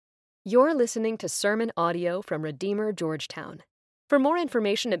You're listening to sermon audio from Redeemer Georgetown. For more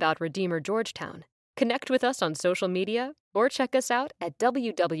information about Redeemer Georgetown, connect with us on social media or check us out at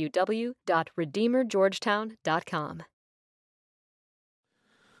www.redeemergeorgetown.com.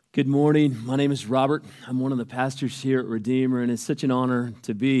 Good morning. My name is Robert. I'm one of the pastors here at Redeemer, and it's such an honor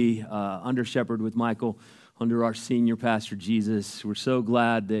to be under shepherd with Michael, under our senior pastor, Jesus. We're so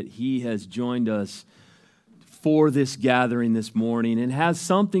glad that he has joined us for this gathering this morning and has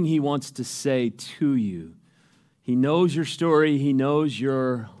something he wants to say to you. He knows your story. He knows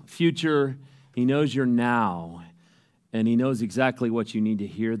your future. He knows your now, and he knows exactly what you need to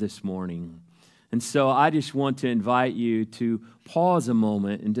hear this morning. And so I just want to invite you to pause a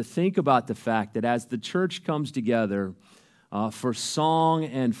moment and to think about the fact that as the church comes together for song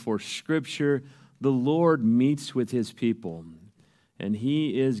and for scripture, the Lord meets with his people. And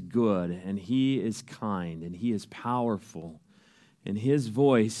he is good, and he is kind, and he is powerful. And his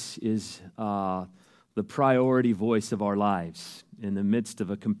voice is the priority voice of our lives. In the midst of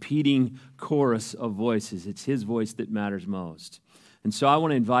a competing chorus of voices, it's his voice that matters most. And so I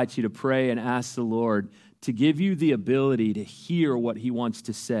want to invite you to pray and ask the Lord to give you the ability to hear what he wants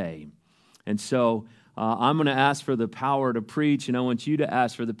to say. And so I'm going to ask for the power to preach, and I want you to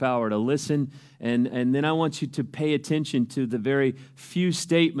ask for the power to listen, and then I want you to pay attention to the very few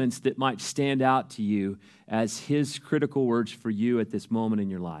statements that might stand out to you as his critical words for you at this moment in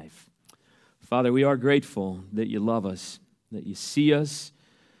your life. Father, we are grateful that you love us, that you see us,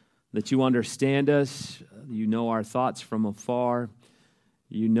 that you understand us, you know our thoughts from afar.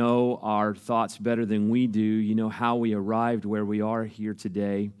 You know our thoughts better than we do. You know how we arrived where we are here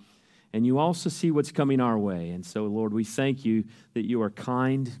today. And you also see what's coming our way. And so, Lord, we thank you that you are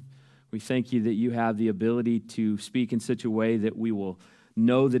kind. We thank you that you have the ability to speak in such a way that we will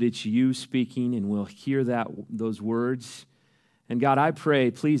know that it's you speaking and we'll hear those words. And God, I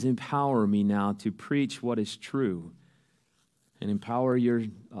pray, please empower me now to preach what is true and empower your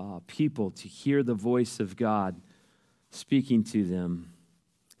people to hear the voice of God speaking to them,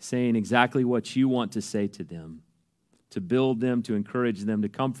 saying exactly what you want to say to them, to build them, to encourage them, to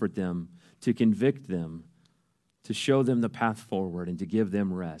comfort them, to convict them, to show them the path forward, and to give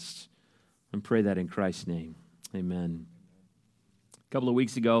them rest. And pray that in Christ's name. Amen. A couple of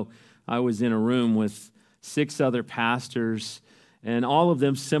weeks ago, I was in a room with 6 other pastors, and all of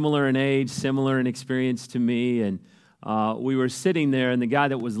them similar in age, similar in experience to me, and we were sitting there, and the guy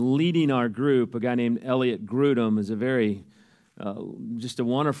that was leading our group, a guy named Elliot Grudem, is a very just a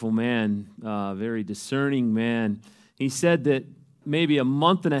wonderful man, very discerning man. He said that maybe a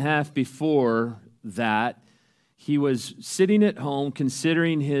month and a half before that, he was sitting at home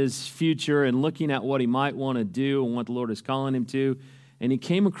considering his future and looking at what he might want to do and what the Lord is calling him to, and he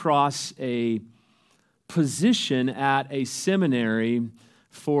came across a position at a seminary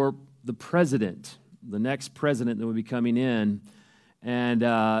for the president, the next president that would be coming in.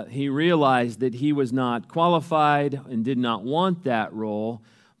 And he realized that he was not qualified and did not want that role,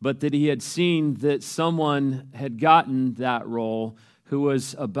 but that he had seen that someone had gotten that role who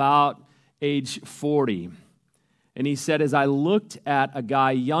was about age 40. And he said, as I looked at a guy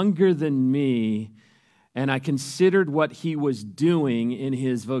younger than me, and I considered what he was doing in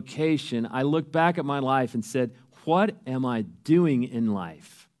his vocation, I looked back at my life and said, what am I doing in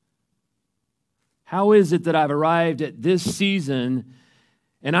life? How is it that I've arrived at this season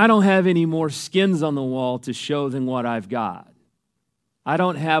and I don't have any more skins on the wall to show than what I've got? I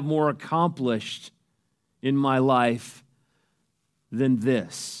don't have more accomplished in my life than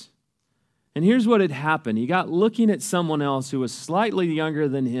this. And here's what had happened. He got looking at someone else who was slightly younger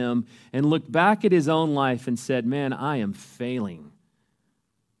than him and looked back at his own life and said, man, I am failing.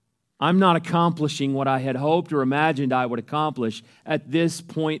 I'm not accomplishing what I had hoped or imagined I would accomplish at this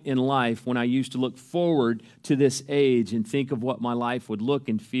point in life when I used to look forward to this age and think of what my life would look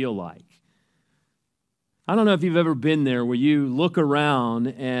and feel like. I don't know if you've ever been there where you look around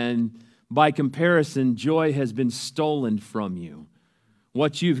and by comparison, joy has been stolen from you.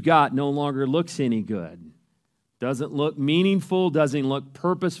 What you've got no longer looks any good. Doesn't look meaningful, doesn't look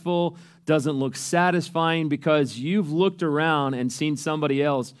purposeful, doesn't look satisfying because you've looked around and seen somebody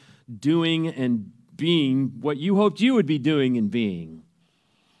else doing being what you hoped you would be doing and being.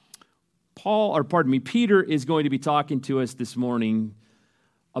 Peter is going to be talking to us this morning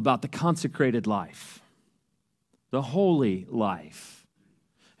about the consecrated life, the holy life.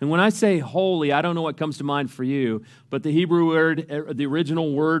 And when I say holy, I don't know what comes to mind for you, but the Hebrew word, the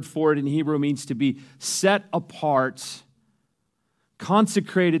original word for it in Hebrew means to be set apart,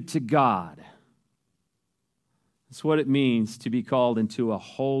 consecrated to God. That's what it means to be called into a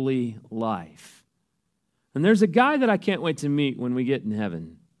holy life. And there's a guy that I can't wait to meet when we get in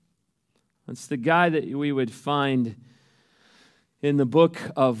heaven. It's the guy that we would find in the book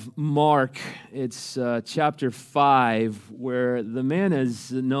of Mark. It's chapter 5, where the man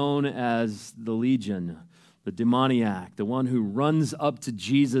is known as the Legion, the demoniac, the one who runs up to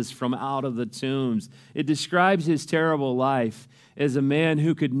Jesus from out of the tombs. It describes his terrible life as a man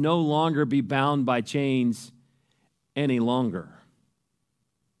who could no longer be bound by chains any longer.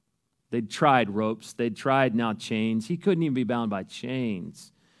 They'd tried ropes. They'd tried now chains. He couldn't even be bound by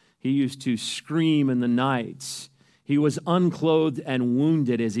chains. He used to scream in the nights. He was unclothed and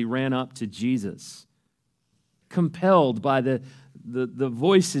wounded as he ran up to Jesus, compelled by the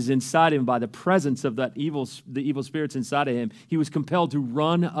voices inside him, by the presence of the evil spirits inside of him. He was compelled to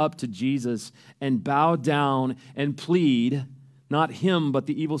run up to Jesus and bow down and plead, not him, but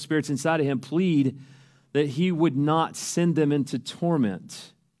the evil spirits inside of him, plead that he would not send them into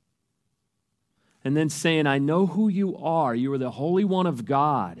torment. And then saying, I know who you are. You are the Holy One of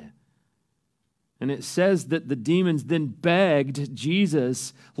God. And it says that the demons then begged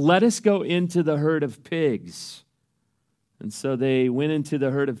Jesus, let us go into the herd of pigs. And so they went into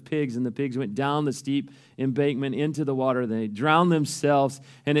the herd of pigs, and the pigs went down the steep embankment into the water. They drowned themselves.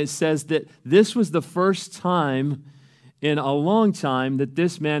 And it says that this was the first time in a long time that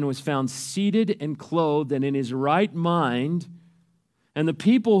this man was found seated and clothed and in his right mind. And the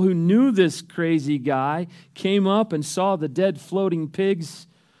people who knew this crazy guy came up and saw the dead floating pigs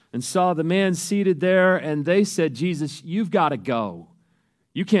and saw the man seated there, and they said, Jesus, you've got to go.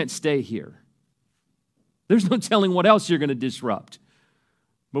 You can't stay here. There's no telling what else you're going to disrupt.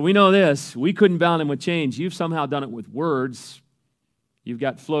 But we know this, we couldn't bound him with chains. You've somehow done it with words. You've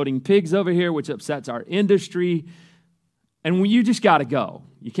got floating pigs over here, which upsets our industry, and you just got to go.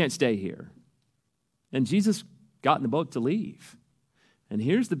 You can't stay here. And Jesus got in the boat to leave. And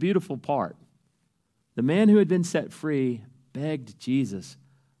here's the beautiful part. The man who had been set free begged Jesus,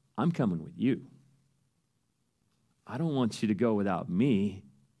 I'm coming with you. I don't want you to go without me.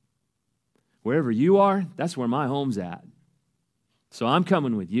 Wherever you are, that's where my home's at. So I'm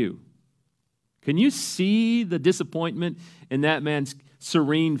coming with you. Can you see the disappointment in that man's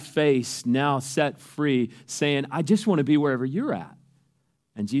serene face, now set free, saying, I just want to be wherever you're at?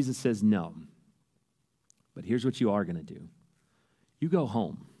 And Jesus says, no. But here's what you are going to do. You go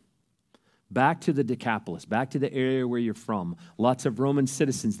home, back to the Decapolis, back to the area where you're from. Lots of Roman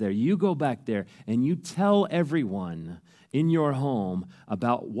citizens there. You go back there and you tell everyone in your home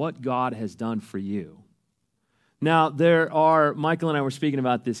about what God has done for you. Now, Michael and I were speaking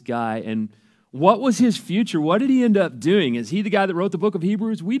about this guy, and what was his future? What did he end up doing? Is he the guy that wrote the book of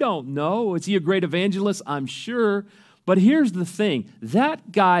Hebrews? We don't know. Is he a great evangelist? I'm sure. But here's the thing.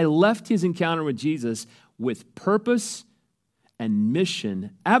 That guy left his encounter with Jesus with purpose and mission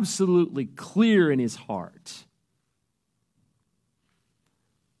absolutely clear in his heart.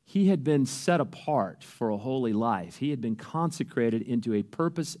 He had been set apart for a holy life. He had been consecrated into a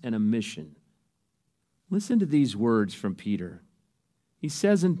purpose and a mission. Listen to these words from Peter. He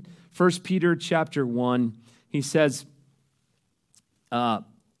says in 1 Peter chapter 1, he says, here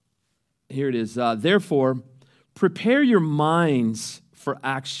it is, therefore, prepare your minds for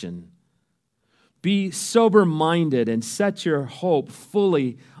action. Be sober-minded and set your hope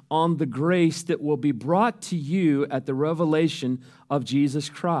fully on the grace that will be brought to you at the revelation of Jesus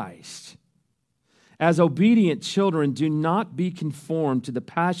Christ. As obedient children, do not be conformed to the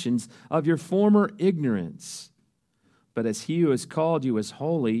passions of your former ignorance. But as he who has called you is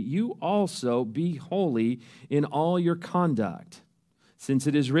holy, you also be holy in all your conduct. Since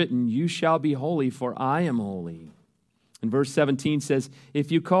it is written, you shall be holy, for I am holy. And verse 17 says,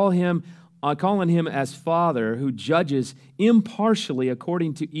 if you call on him as Father, who judges impartially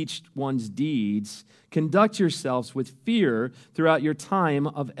according to each one's deeds, conduct yourselves with fear throughout your time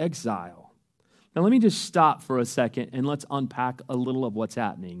of exile. Now let me just stop for a second and let's unpack a little of what's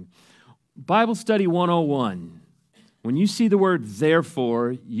happening. Bible Study 101. When you see the word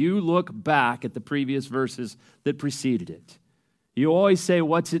therefore, you look back at the previous verses that preceded it. You always say,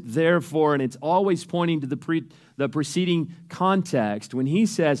 what's it there for? And it's always pointing to the preceding context. When he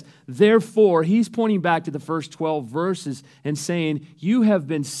says, therefore, he's pointing back to the first 12 verses and saying, you have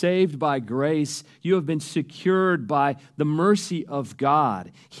been saved by grace. You have been secured by the mercy of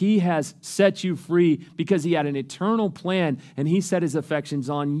God. He has set you free because he had an eternal plan and he set his affections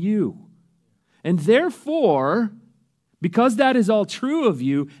on you. And therefore, because that is all true of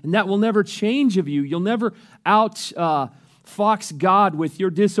you and that will never change of you, you'll never fox God with your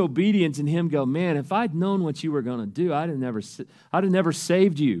disobedience and him go, man, if I'd known what you were going to do, I'd have never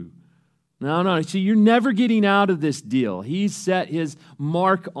saved you. No. See, you're never getting out of this deal. He's set his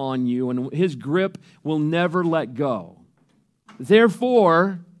mark on you and his grip will never let go.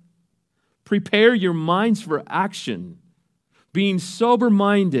 Therefore, Prepare your minds for action. Being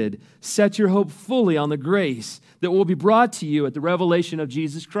sober-minded, set your hope fully on the grace that will be brought to you at the revelation of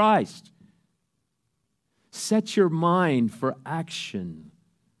Jesus Christ. Set your mind for action.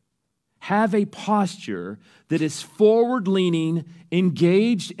 Have a posture that is forward-leaning,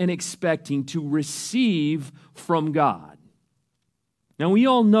 engaged, and expecting to receive from God. Now, we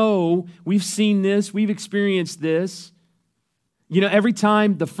all know, we've seen this, we've experienced this. You know, every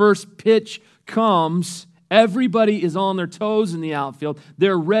time the first pitch comes, everybody is on their toes in the outfield.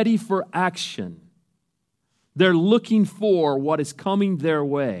 They're ready for action. They're looking for what is coming their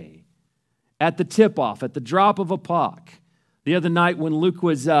way. At the tip-off, at the drop of a puck. The other night when Luke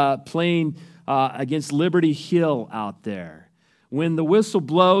was playing against Liberty Hill out there, when the whistle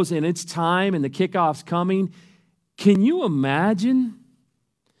blows and it's time and the kickoff's coming, can you imagine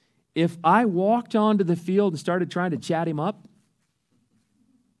if I walked onto the field and started trying to chat him up?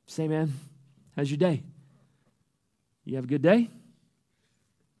 Say, man, how's your day? You have a good day?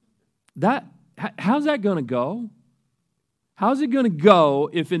 How's that going to go? How's it going to go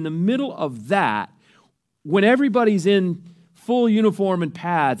if in the middle of that, when everybody's in full uniform and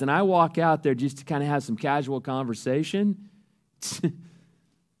pads, and I walk out there just to kind of have some casual conversation,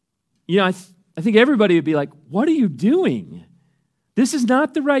 I think everybody would be like, what are you doing? This is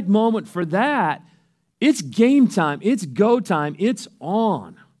not the right moment for that. It's game time. It's go time. It's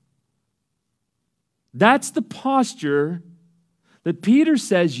on. That's the posture that Peter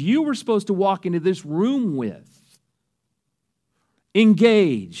says you were supposed to walk into this room with.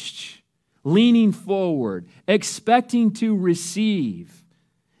 Engaged, leaning forward, expecting to receive.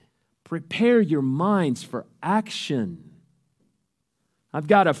 Prepare your minds for action. I've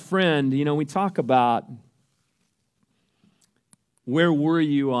got a friend, we talk about where were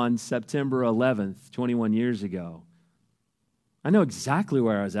you on September 11th, 21 years ago. I know exactly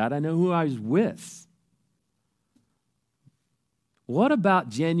where I was at. I know who I was with. What about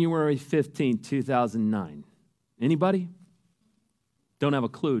January 15th, 2009? Anybody? Don't have a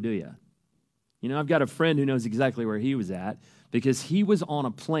clue, do you? I've got a friend who knows exactly where he was at because he was on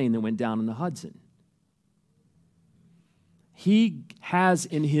a plane that went down in the Hudson. He has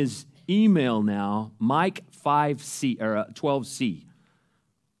in his email now Mike 5C or 12C.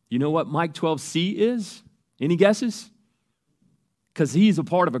 You know what Mike 12C is? Any guesses? Because he's a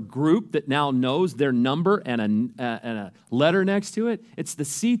part of a group that now knows their number and a letter next to it. It's the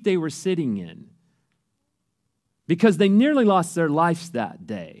seat they were sitting in. Because they nearly lost their lives that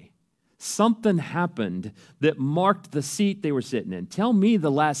day. Something happened that marked the seat they were sitting in. Tell me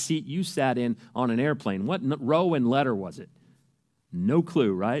the last seat you sat in on an airplane. What row and letter was it? No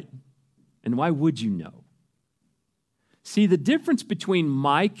clue, right? And why would you know? See, the difference between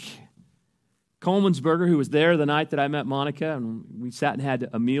Mike Coleman'sberger, who was there the night that I met Monica, and we sat and had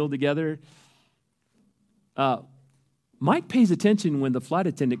a meal together. Mike pays attention when the flight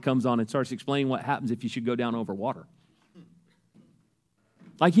attendant comes on and starts explaining what happens if you should go down over water.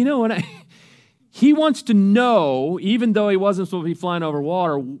 He wants to know, even though he wasn't supposed to be flying over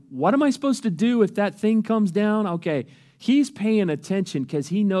water, what am I supposed to do if that thing comes down? Okay, he's paying attention because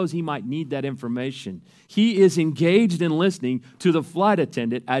he knows he might need that information. He is engaged in listening to the flight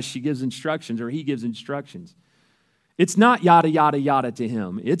attendant as she gives instructions or he gives instructions. It's not yada, yada, yada to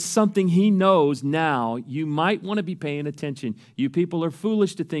him. It's something he knows now. You might want to be paying attention. You people are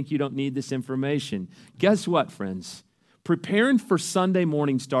foolish to think you don't need this information. Guess what, friends? Preparing for Sunday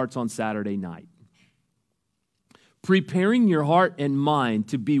morning starts on Saturday night. Preparing your heart and mind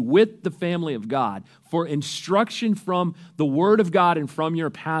to be with the family of God for instruction from the Word of God and from your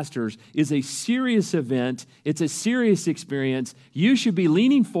pastors is a serious event. It's a serious experience. You should be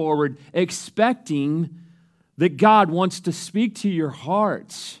leaning forward, expecting that God wants to speak to your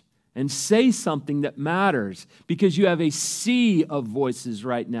hearts and say something that matters because you have a sea of voices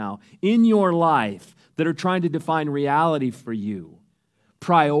right now in your life that are trying to define reality for you,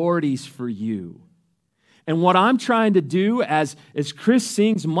 priorities for you. And what I'm trying to do as Chris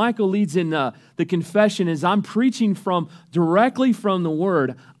sings, Michael leads in the confession, is I'm preaching directly from the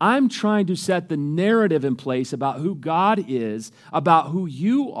Word. I'm trying to set the narrative in place about who God is, about who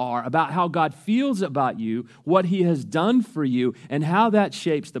you are, about how God feels about you, what He has done for you, and how that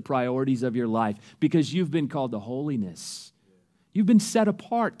shapes the priorities of your life because you've been called to holiness. You've been set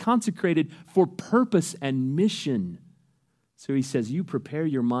apart, consecrated for purpose and mission. So he says, you prepare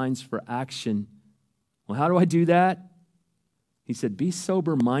your minds for action. Well, how do I do that? He said, be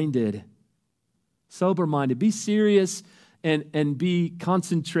sober-minded. Sober-minded. Be serious and be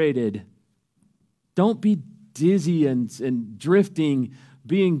concentrated. Don't be dizzy and drifting.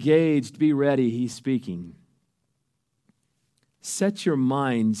 Be engaged. Be ready. He's speaking. Set your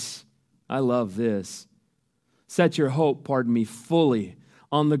minds I love this. Set your hope, fully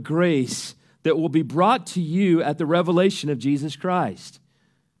on the grace that will be brought to you at the revelation of Jesus Christ.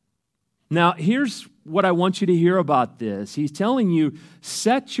 Now, here's what I want you to hear about this. He's telling you,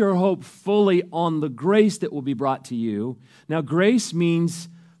 set your hope fully on the grace that will be brought to you. Now, grace means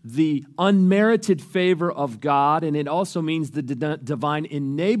the unmerited favor of God, and it also means the divine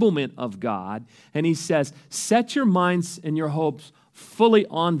enablement of God. And he says, set your minds and your hopes fully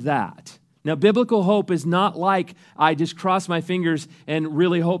on that. Now, biblical hope is not like I just cross my fingers and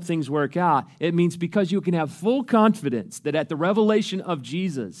really hope things work out. It means because you can have full confidence that at the revelation of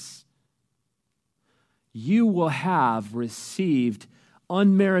Jesus, you will have received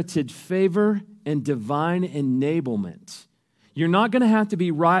unmerited favor and divine enablement. You're not going to have to be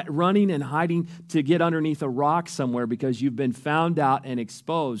running and hiding to get underneath a rock somewhere because you've been found out and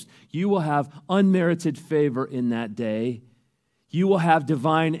exposed. You will have unmerited favor in that day. You will have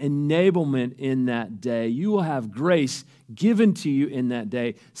divine enablement in that day. You will have grace given to you in that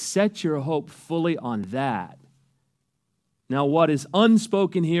day. Set your hope fully on that. Now, what is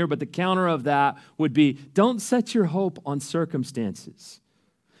unspoken here, but the counter of that would be, don't set your hope on circumstances.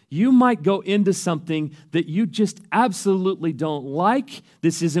 You might go into something that you just absolutely don't like.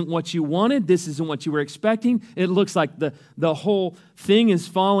 This isn't what you wanted. This isn't what you were expecting. It looks like the whole thing is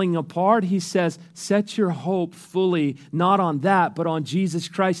falling apart. He says, set your hope fully, not on that, but on Jesus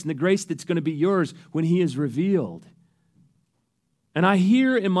Christ and the grace that's going to be yours when He is revealed. And I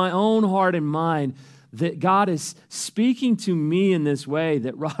hear in my own heart and mind that God is speaking to me in this way,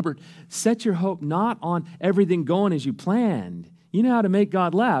 that, Robert, set your hope not on everything going as you planned. You know how to make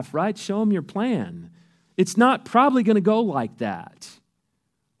God laugh, right? Show Him your plan. It's not probably going to go like that.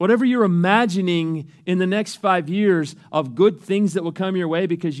 Whatever you're imagining in the next 5 years of good things that will come your way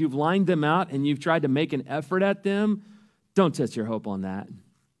because you've lined them out and you've tried to make an effort at them, don't set your hope on that.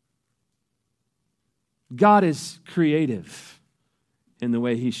 God is creative in the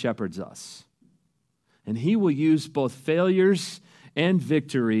way He shepherds us. And He will use both failures and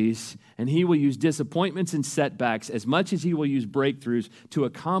victories, and He will use disappointments and setbacks as much as He will use breakthroughs to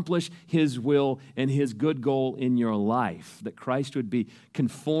accomplish His will and His good goal in your life, that Christ would be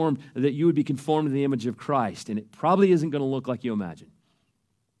conformed, that you would be conformed to the image of Christ, and it probably isn't going to look like you imagine.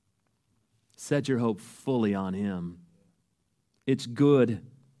 Set your hope fully on Him. It's good.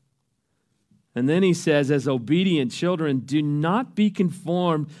 And then he says, as obedient children, do not be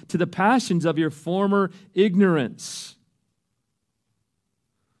conformed to the passions of your former ignorance.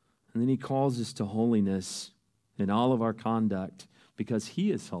 And then he calls us to holiness in all of our conduct because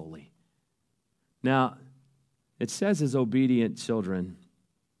He is holy. Now, it says as obedient children.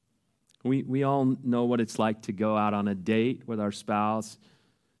 We all know what it's like to go out on a date with our spouse.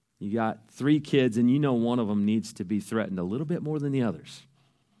 You got 3 kids, and you know one of them needs to be threatened a little bit more than the others.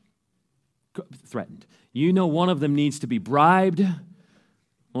 Threatened. You know one of them needs to be bribed.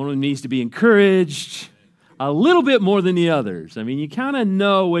 One of them needs to be encouraged a little bit more than the others. I mean, you kind of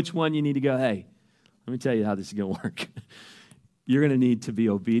know which one you need to go, hey, let me tell you how this is going to work. You're going to need to be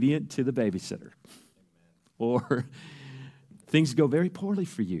obedient to the babysitter. Or things go very poorly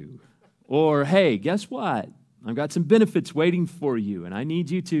for you. Or, hey, guess what? I've got some benefits waiting for you, and I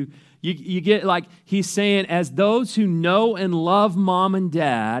need you to, you get like he's saying, as those who know and love mom and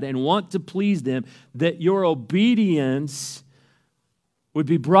dad and want to please them, that your obedience would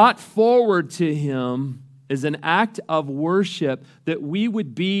be brought forward to Him as an act of worship, that we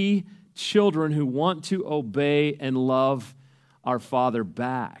would be children who want to obey and love our Father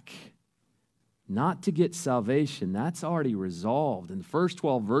back. Not to get salvation. That's already resolved. In the first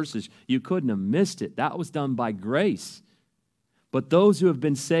 12 verses, you couldn't have missed it. That was done by grace. But those who have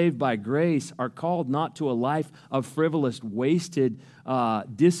been saved by grace are called not to a life of frivolous, wasted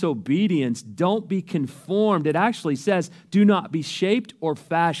disobedience. Don't be conformed. It actually says, do not be shaped or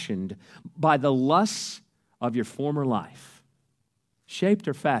fashioned by the lusts of your former life. Shaped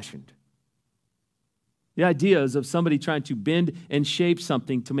or fashioned. The idea is of somebody trying to bend and shape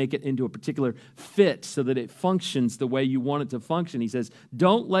something to make it into a particular fit so that it functions the way you want it to function. He says,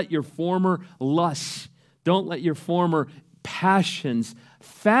 don't let your former lusts, don't let your former passions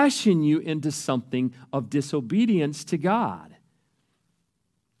fashion you into something of disobedience to God.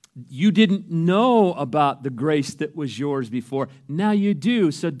 You didn't know about the grace that was yours before. Now you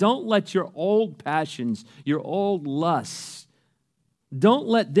do. So don't let your old passions, your old lusts, don't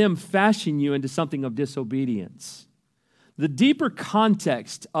let them fashion you into something of disobedience. The deeper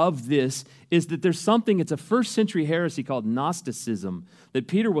context of this is that there's something, it's a first century heresy called Gnosticism that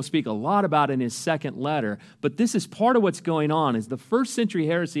Peter will speak a lot about in his second letter. But this is part of what's going on, is the first century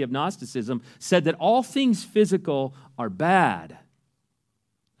heresy of Gnosticism said that all things physical are bad.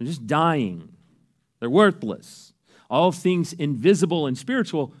 They're just dying. They're worthless. All things invisible and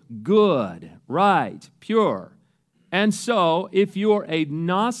spiritual, good, right, pure. And so, if you're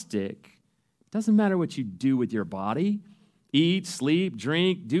agnostic, it doesn't matter what you do with your body. Eat, sleep,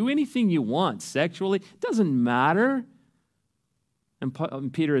 drink, do anything you want sexually. It doesn't matter.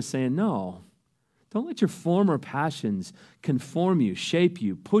 And Peter is saying, no. Don't let your former passions conform you, shape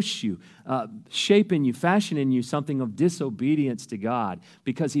you, push you, shape in you, fashion in you something of disobedience to God,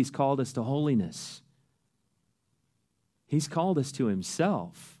 because he's called us to holiness. He's called us to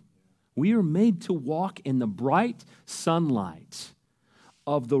himself. We are made to walk in the bright sunlight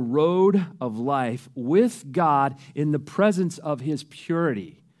of the road of life with God in the presence of his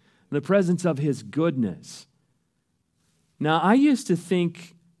purity, in the presence of his goodness. Now, I used to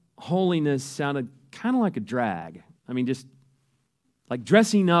think holiness sounded kind of like a drag. I mean, just like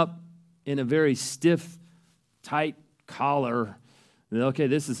dressing up in a very stiff, tight collar. Okay,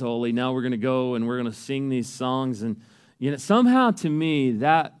 this is holy. Now we're going to go and we're going to sing these songs. And, somehow to me,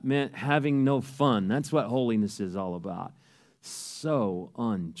 that meant having no fun. That's what holiness is all about. So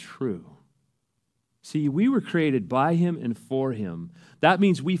untrue. See, we were created by him and for him. That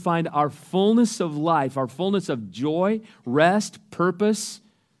means we find our fullness of life, our fullness of joy, rest, purpose,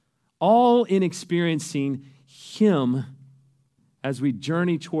 all in experiencing him as we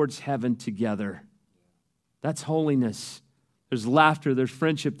journey towards heaven together. That's holiness. There's laughter, there's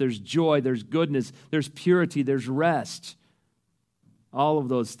friendship, there's joy, there's goodness, there's purity, there's rest. All of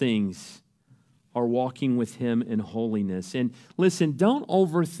those things are walking with him in holiness. And listen, don't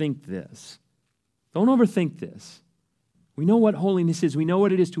overthink this. Don't overthink this. We know what holiness is. We know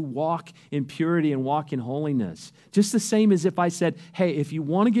what it is to walk in purity and walk in holiness. Just the same as if I said, hey, if you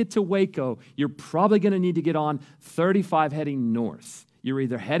want to get to Waco, you're probably going to need to get on 35 heading north. You're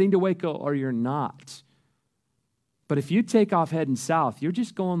either heading to Waco or you're not. But if you take off heading south, you're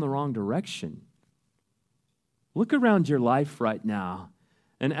just going the wrong direction. Look around your life right now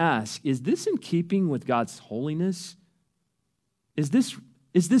and ask, is this in keeping with God's holiness? Is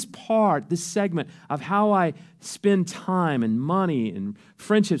this part, this segment of how I spend time and money and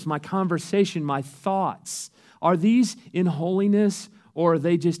friendships, my conversation, my thoughts, are these in holiness, or are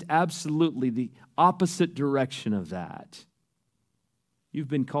they just absolutely the opposite direction of that? You've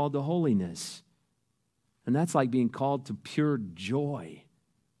been called to holiness. And that's like being called to pure joy.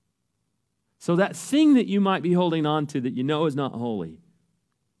 So that thing that you might be holding on to that you know is not holy,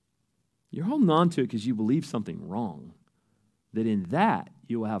 you're holding on to it because you believe something wrong. That in that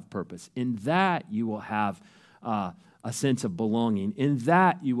you will have purpose. In that you will have a sense of belonging. In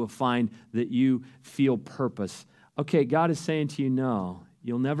that you will find that you feel purpose. Okay, God is saying to you, no,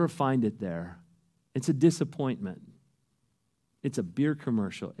 you'll never find it there. It's a disappointment. It's a beer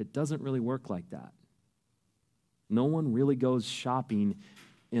commercial. It doesn't really work like that. No one really goes shopping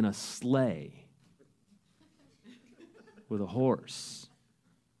in a sleigh with a horse.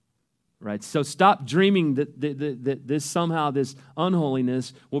 Right? So stop dreaming that this somehow, this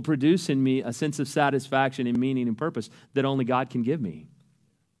unholiness will produce in me a sense of satisfaction and meaning and purpose that only God can give me.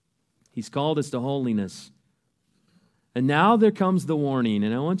 He's called us to holiness. And now there comes the warning,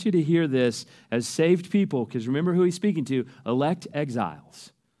 and I want you to hear this as saved people, because remember who he's speaking to, elect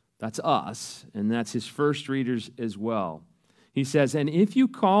exiles. That's us, and that's his first readers as well. He says, and if you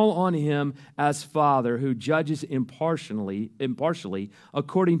call on him as Father who judges impartially,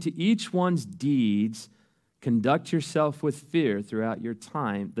 according to each one's deeds, conduct yourself with fear throughout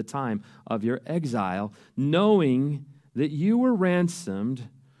the time of your exile, knowing that you were ransomed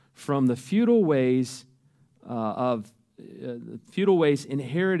from the futile ways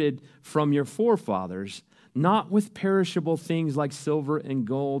inherited from your forefathers, not with perishable things like silver and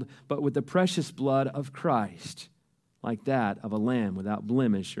gold, but with the precious blood of Christ, like that of a lamb without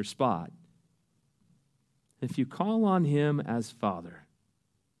blemish or spot. If you call on him as Father,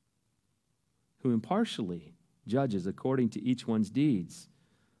 who impartially judges according to each one's deeds,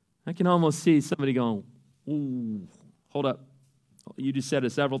 I can almost see somebody going, ooh, hold up. You just said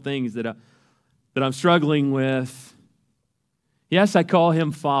several things that I'm struggling with. Yes, I call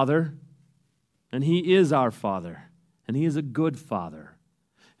him Father, and he is our Father, and he is a good Father.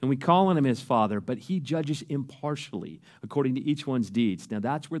 And we call on him as Father, but he judges impartially according to each one's deeds. Now,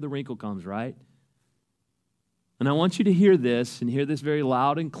 that's where the wrinkle comes, right? And I want you to hear this, and hear this very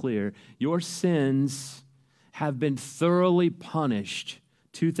loud and clear. Your sins have been thoroughly punished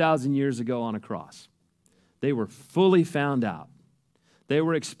 2,000 years ago on a cross. They were fully found out. They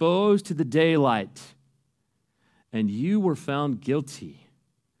were exposed to the daylight, and you were found guilty.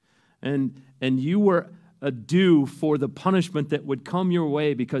 And you were due for the punishment that would come your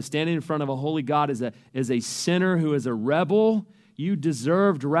way, because standing in front of a holy God is a sinner who is a rebel. You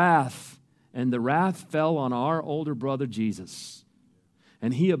deserved wrath, and the wrath fell on our older brother Jesus.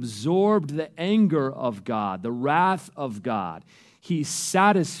 And he absorbed the anger of God, the wrath of God. He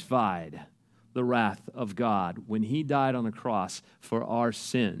satisfied the wrath of God when he died on the cross for our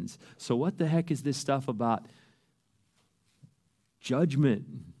sins. So what the heck is this stuff about judgment?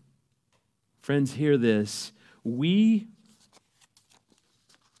 Friends, hear this. We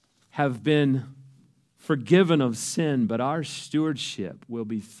have been forgiven of sin, but our stewardship will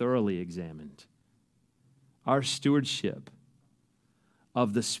be thoroughly examined. Our stewardship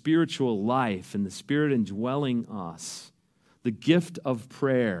of the spiritual life and the Spirit indwelling us, the gift of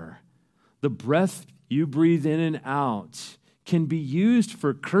prayer, the breath you breathe in and out can be used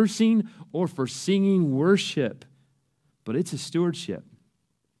for cursing or for singing worship, but it's a stewardship.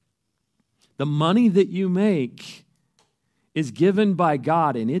 The money that you make is given by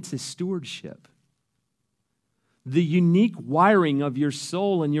God, and it's a stewardship. The unique wiring of your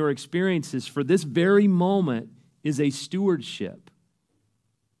soul and your experiences for this very moment is a stewardship.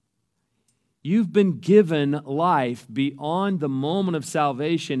 You've been given life beyond the moment of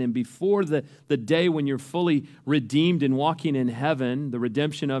salvation and before the day when you're fully redeemed and walking in heaven, the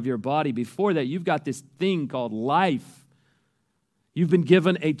redemption of your body. Before that, you've got this thing called life. You've been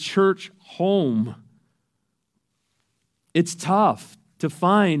given a church home. It's tough to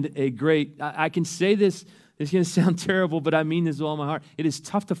find a great, I can say this, it's going to sound terrible, but I mean this with all my heart. It is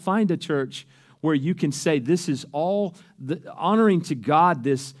tough to find a church where you can say this is all honoring to God,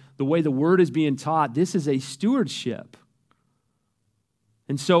 the way the word is being taught. This is a stewardship.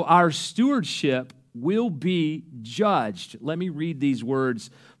 And so our stewardship will be judged. Let me read these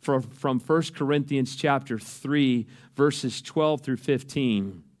words from 1 Corinthians chapter 3, verses 12 through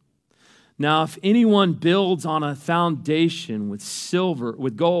 15. Now, if anyone builds on a foundation with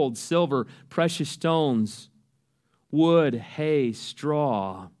gold, silver, precious stones, wood, hay,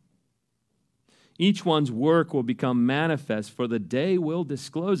 straw, each one's work will become manifest, for the day will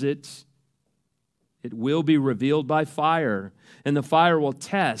disclose it. It will be revealed by fire, and the fire will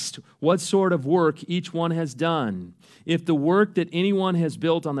test what sort of work each one has done. If the work that anyone has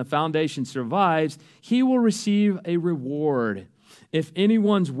built on the foundation survives, he will receive a reward. If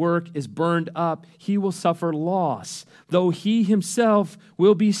anyone's work is burned up, he will suffer loss, though he himself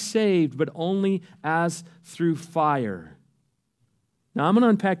will be saved, but only as through fire. Now, I'm going to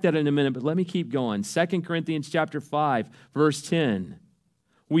unpack that in a minute, but let me keep going. 2 Corinthians chapter 5, verse 10.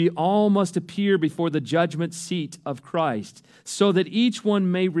 We all must appear before the judgment seat of Christ, so that each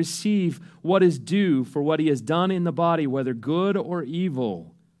one may receive what is due for what he has done in the body, whether good or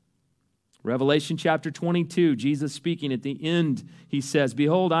evil. Revelation chapter 22, Jesus speaking at the end, he says,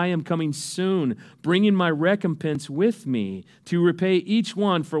 Behold, I am coming soon, bringing my recompense with me to repay each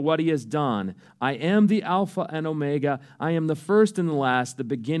one for what he has done. I am the Alpha and Omega. I am the first and the last, the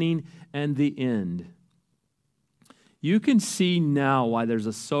beginning and the end. You can see now why there's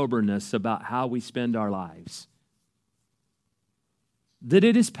a soberness about how we spend our lives. That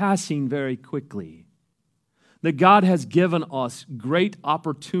it is passing very quickly. That God has given us great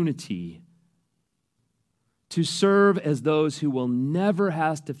opportunity to serve as those who will never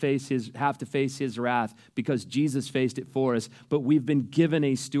have to face his wrath because Jesus faced it for us. But we've been given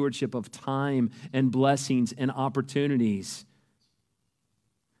a stewardship of time and blessings and opportunities.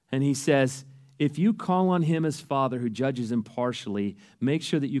 And he says, if you call on him as Father who judges impartially, make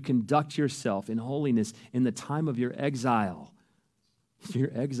sure that you conduct yourself in holiness in the time of your exile. Your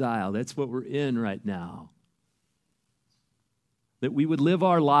exile, that's what we're in right now. That we would live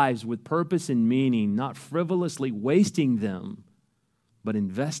our lives with purpose and meaning, not frivolously wasting them, but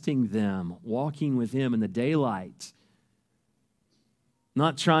investing them, walking with him in the daylight.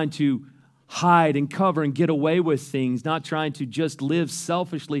 Not trying to hide and cover and get away with things, not trying to just live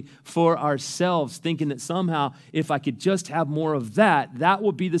selfishly for ourselves, thinking that somehow if I could just have more of that, that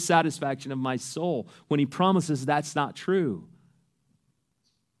will be the satisfaction of my soul, when he promises that's not true.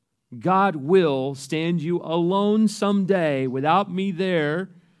 God will stand you alone someday without me there,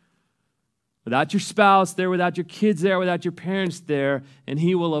 without your spouse there, without your kids there, without your parents there, and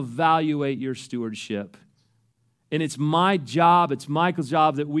he will evaluate your stewardship. And it's my job, it's Michael's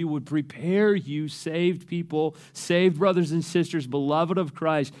job, that we would prepare you, saved people, saved brothers and sisters, beloved of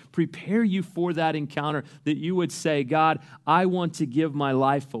Christ, prepare you for that encounter, that you would say, God, I want to give my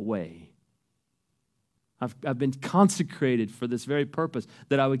life away. I've been consecrated for this very purpose,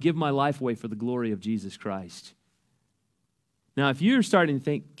 that I would give my life away for the glory of Jesus Christ. Now, if you're starting to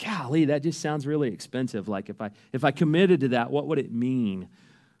think, golly, that just sounds really expensive. Like if I committed to that, what would it mean?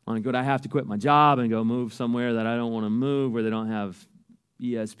 Would I have to quit my job and go move somewhere that I don't want to move, where they don't have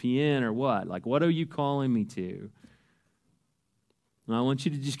ESPN or what? Like, what are you calling me to? And I want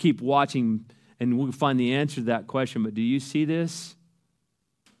you to just keep watching, and we'll find the answer to that question. But do you see this?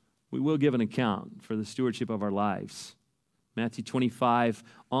 We will give an account for the stewardship of our lives. Matthew 25,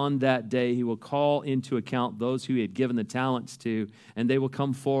 on that day he will call into account those who he had given the talents to, and they will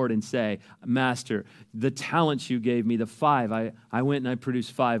come forward and say, Master, the talents you gave me, the 5, I went and I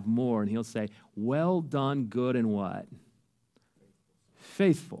produced 5 more. And he'll say, well done, good and what?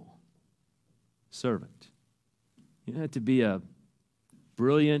 Faithful servant. You don't have to be a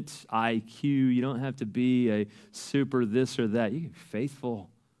brilliant IQ. You don't have to be a super this or that. You can be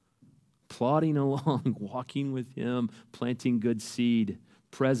faithful, plodding along, walking with him, planting good seed,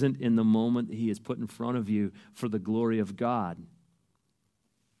 present in the moment that he has put in front of you for the glory of God.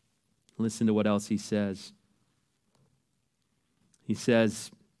 Listen to what else he says. He says,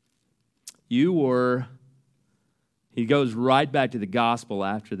 he goes right back to the gospel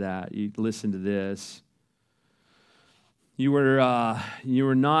after that. You listen to this. You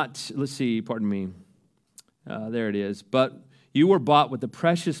were not, let's see, pardon me. There it is. But you were bought with the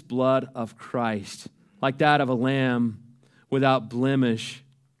precious blood of Christ, like that of a lamb without blemish.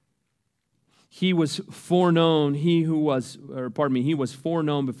 He was foreknown, he was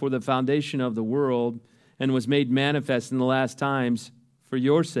foreknown before the foundation of the world and was made manifest in the last times for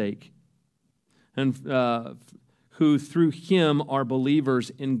your sake. And who through him are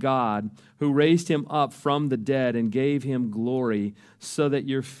believers in God, who raised him up from the dead and gave him glory, so that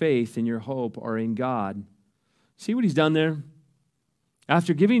your faith and your hope are in God. See what he's done there?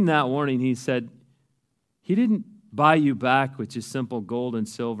 After giving that warning, he said, he didn't buy you back with just simple gold and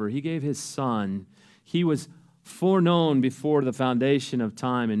silver. He gave his son. He was foreknown before the foundation of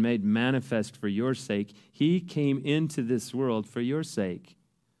time and made manifest for your sake. He came into this world for your sake.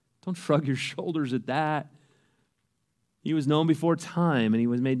 Don't shrug your shoulders at that. He was known before time, and he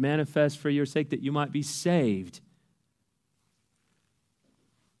was made manifest for your sake that you might be saved.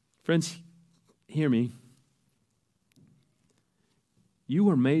 Friends, hear me. You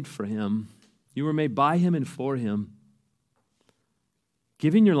were made for him. You were made by him and for him.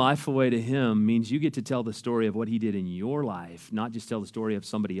 Giving your life away to him means you get to tell the story of what he did in your life, not just tell the story of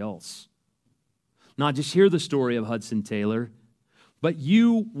somebody else. Not just hear the story of Hudson Taylor, but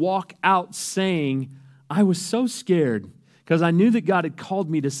you walk out saying, I was so scared because I knew that God had called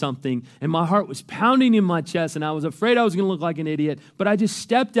me to something and my heart was pounding in my chest and I was afraid I was going to look like an idiot, but I just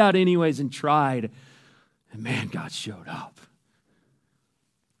stepped out anyways and tried. And man, God showed up.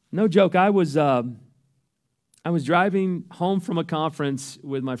 No joke, I was driving home from a conference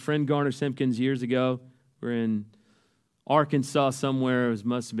with my friend Garner Simpkins years ago. We're in Arkansas somewhere. It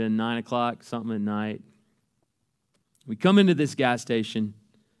must have been 9 o'clock, something at night. We come into this gas station,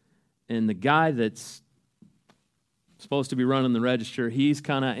 and the guy that's supposed to be running the register, he's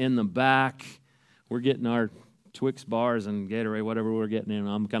kind of in the back. We're getting our Twix bars and Gatorade, whatever we're getting in.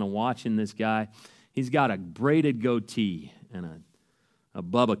 I'm kind of watching this guy. He's got a braided goatee and a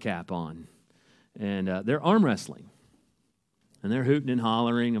Bubba cap on. And they're arm wrestling. And they're hooting and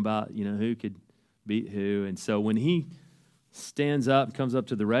hollering about, who could beat who. And so when he stands up, comes up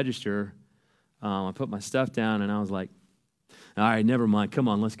to the register, I put my stuff down, and I was like, all right, never mind. Come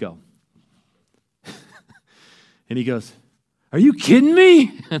on, let's go. And he goes, are you kidding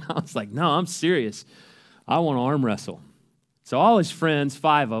me? And I was like, no, I'm serious. I want to arm wrestle. So all his friends,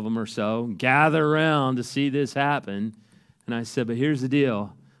 5 of them or so, gather around to see this happen. And I said, but here's the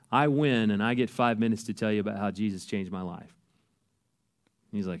deal. I win, and I get 5 minutes to tell you about how Jesus changed my life.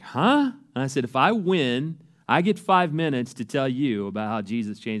 And he's like, huh? And I said, if I win, I get 5 minutes to tell you about how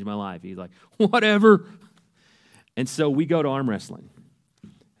Jesus changed my life. He's like, whatever. And so we go to arm wrestling.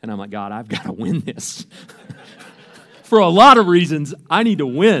 And I'm like, God, I've got to win this. For a lot of reasons, I need to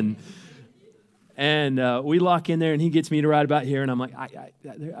win. And we lock in there, and he gets me to right about here, and I'm like,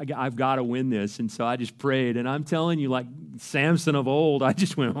 I've got to win this. And so I just prayed, and I'm telling you, like Samson of old, I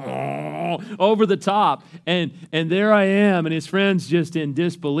just went over the top. And there I am, and his friends just in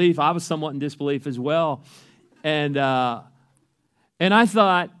disbelief. I was somewhat in disbelief as well. And I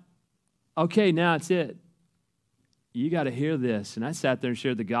thought, okay, now it's it. You got to hear this. And I sat there and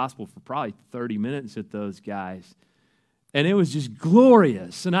shared the gospel for probably 30 minutes with those guys. And it was just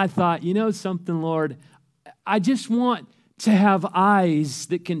glorious. And I thought, you know something, Lord? I just want to have eyes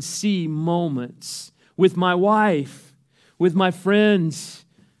that can see moments with my wife, with my friends.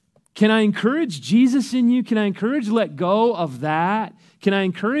 Can I encourage Jesus in you? Can I encourage let go of that? Can I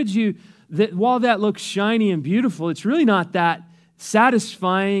encourage you that while that looks shiny and beautiful, it's really not that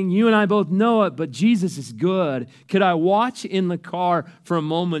satisfying. You and I both know it, but Jesus is good. Could I watch in the car for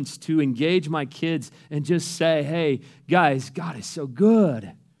moments to engage my kids and just say, hey, guys, God is so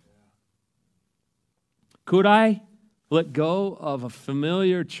good? Could I? let go of a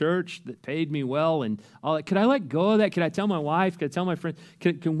familiar church that paid me well and all that? Could I let go of that? Could I tell my wife? Could I tell my friends?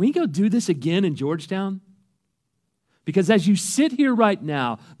 Can we go do this again in Georgetown? Because as you sit here right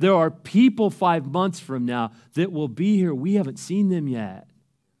now, there are people 5 months from now that will be here. We haven't seen them yet.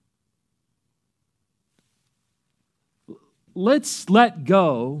 Let's let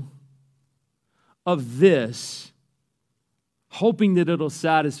go of this, hoping that it'll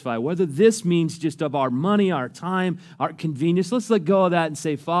satisfy. Whether this means just of our money, our time, our convenience, let's let go of that and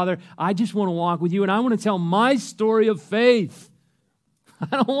say, Father, I just want to walk with you, and I want to tell my story of faith. I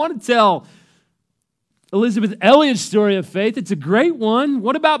don't want to tell Elizabeth Elliott's story of faith. It's a great one.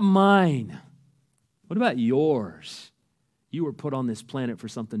 What about mine? What about yours? You were put on this planet for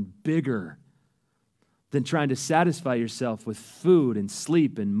something bigger than trying to satisfy yourself with food and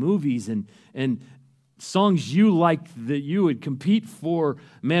sleep and movies and songs you like that you would compete for.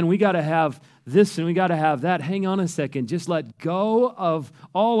 Man, we got to have this and we got to have that. Hang on a second. Just let go of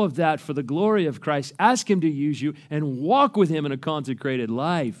all of that for the glory of Christ. Ask Him to use you and walk with Him in a consecrated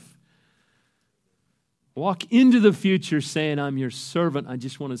life. Walk into the future saying, I'm your servant. I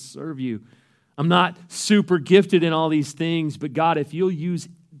just want to serve you. I'm not super gifted in all these things, but God, if you'll use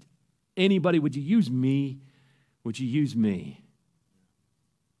anybody, would you use me? Would you use me?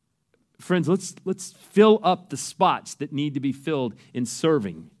 Friends, let's fill up the spots that need to be filled in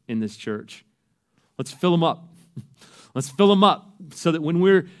serving in this church. Let's fill them up. Let's fill them up so that when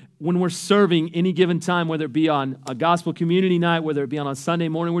we're serving any given time, whether it be on a gospel community night, whether it be on a Sunday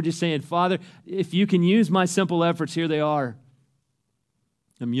morning, we're just saying, Father, if you can use my simple efforts, here they are.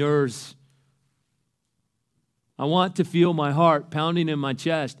 I'm yours. I want to feel my heart pounding in my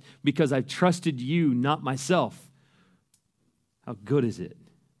chest because I've trusted you, not myself. How good is it?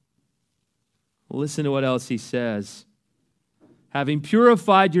 Well, listen to what else he says. Having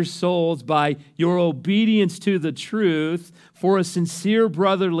purified your souls by your obedience to the truth for a sincere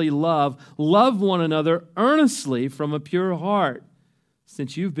brotherly love, love one another earnestly from a pure heart,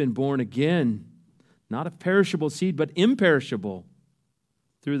 since you've been born again, not of perishable seed, but imperishable,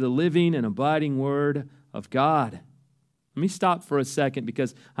 through the living and abiding word of God. Let me stop for a second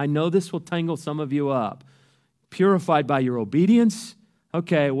because I know this will tangle some of you up. Purified by your obedience?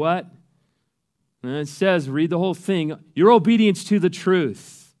 Okay, what? And it says, read the whole thing, your obedience to the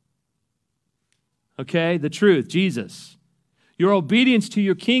truth. Okay, the truth, Jesus. Your obedience to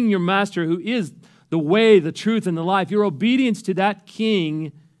your King, your Master, who is the way, the truth, and the life. Your obedience to that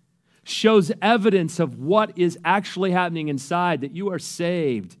King shows evidence of what is actually happening inside, that you are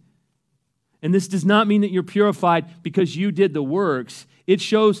saved. And this does not mean that you're purified because you did the works. It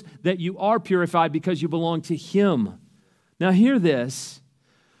shows that you are purified because you belong to Him. Now hear this.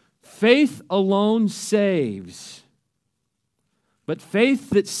 Faith alone saves. But faith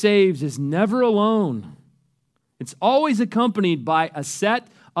that saves is never alone. It's always accompanied by a set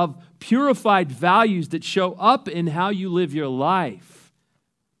of purified values that show up in how you live your life.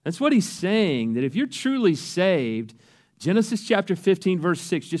 That's what he's saying, that if you're truly saved, Genesis chapter 15, verse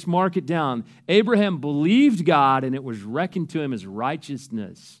 6, just mark it down. Abraham believed God, and it was reckoned to him as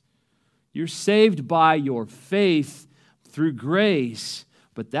righteousness. You're saved by your faith through grace,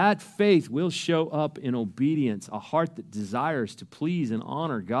 but that faith will show up in obedience, a heart that desires to please and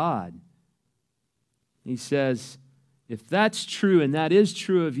honor God. He says, if that's true, and that is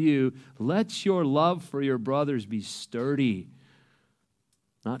true of you, let your love for your brothers be sturdy,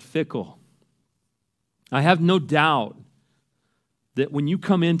 not fickle. I have no doubt that when you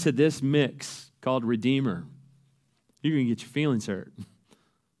come into this mix called Redeemer, you're going to get your feelings hurt.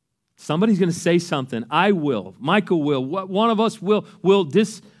 Somebody's going to say something. I will. Michael will. One of us will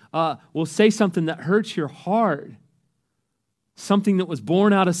say something that hurts your heart. Something that was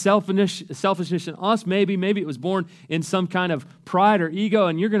born out of selfishness in us. Maybe it was born in some kind of pride or ego,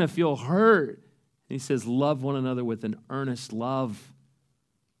 and you're going to feel hurt. And he says, love one another with an earnest love.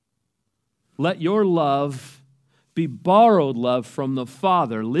 Let your love be borrowed love from the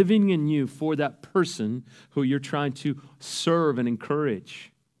Father living in you for that person who you're trying to serve and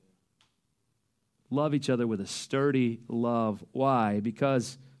encourage. Love each other with a sturdy love. Why?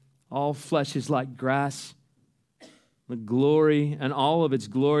 Because all flesh is like grass, the glory, and all of its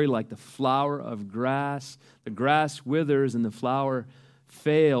glory like the flower of grass. The grass withers and the flower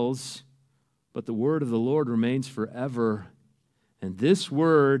fails, but the word of the Lord remains forever. And this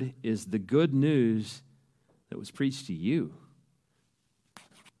word is the good news that was preached to you.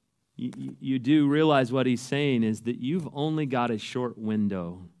 You do realize what he's saying is that you've only got a short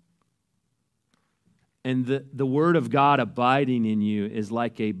window. And the word of God abiding in you is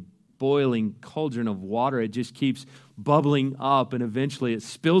like a boiling cauldron of water. It just keeps bubbling up, and eventually it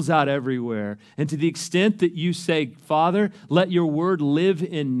spills out everywhere. And to the extent that you say, Father, let your word live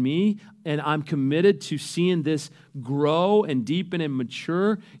in me, and I'm committed to seeing this grow and deepen and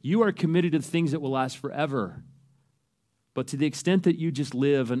mature, you are committed to things that will last forever. But to the extent that you just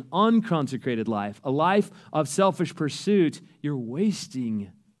live an unconsecrated life, a life of selfish pursuit, you're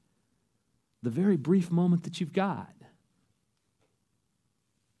wasting the very brief moment that you've got.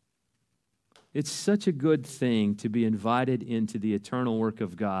 It's such a good thing to be invited into the eternal work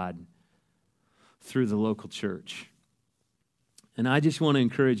of God through the local church. And I just want to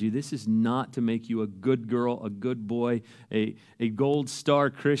encourage you, this is not to make you a good girl, a good boy, a gold star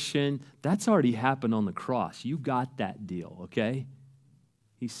Christian. That's already happened on the cross. You got that deal, okay?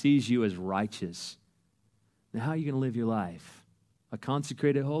 He sees you as righteous. Now, how are you going to live your life? A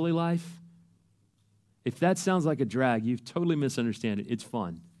consecrated, holy life? If that sounds like a drag, you've totally misunderstood it. It's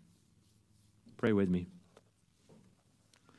fun. Pray with me.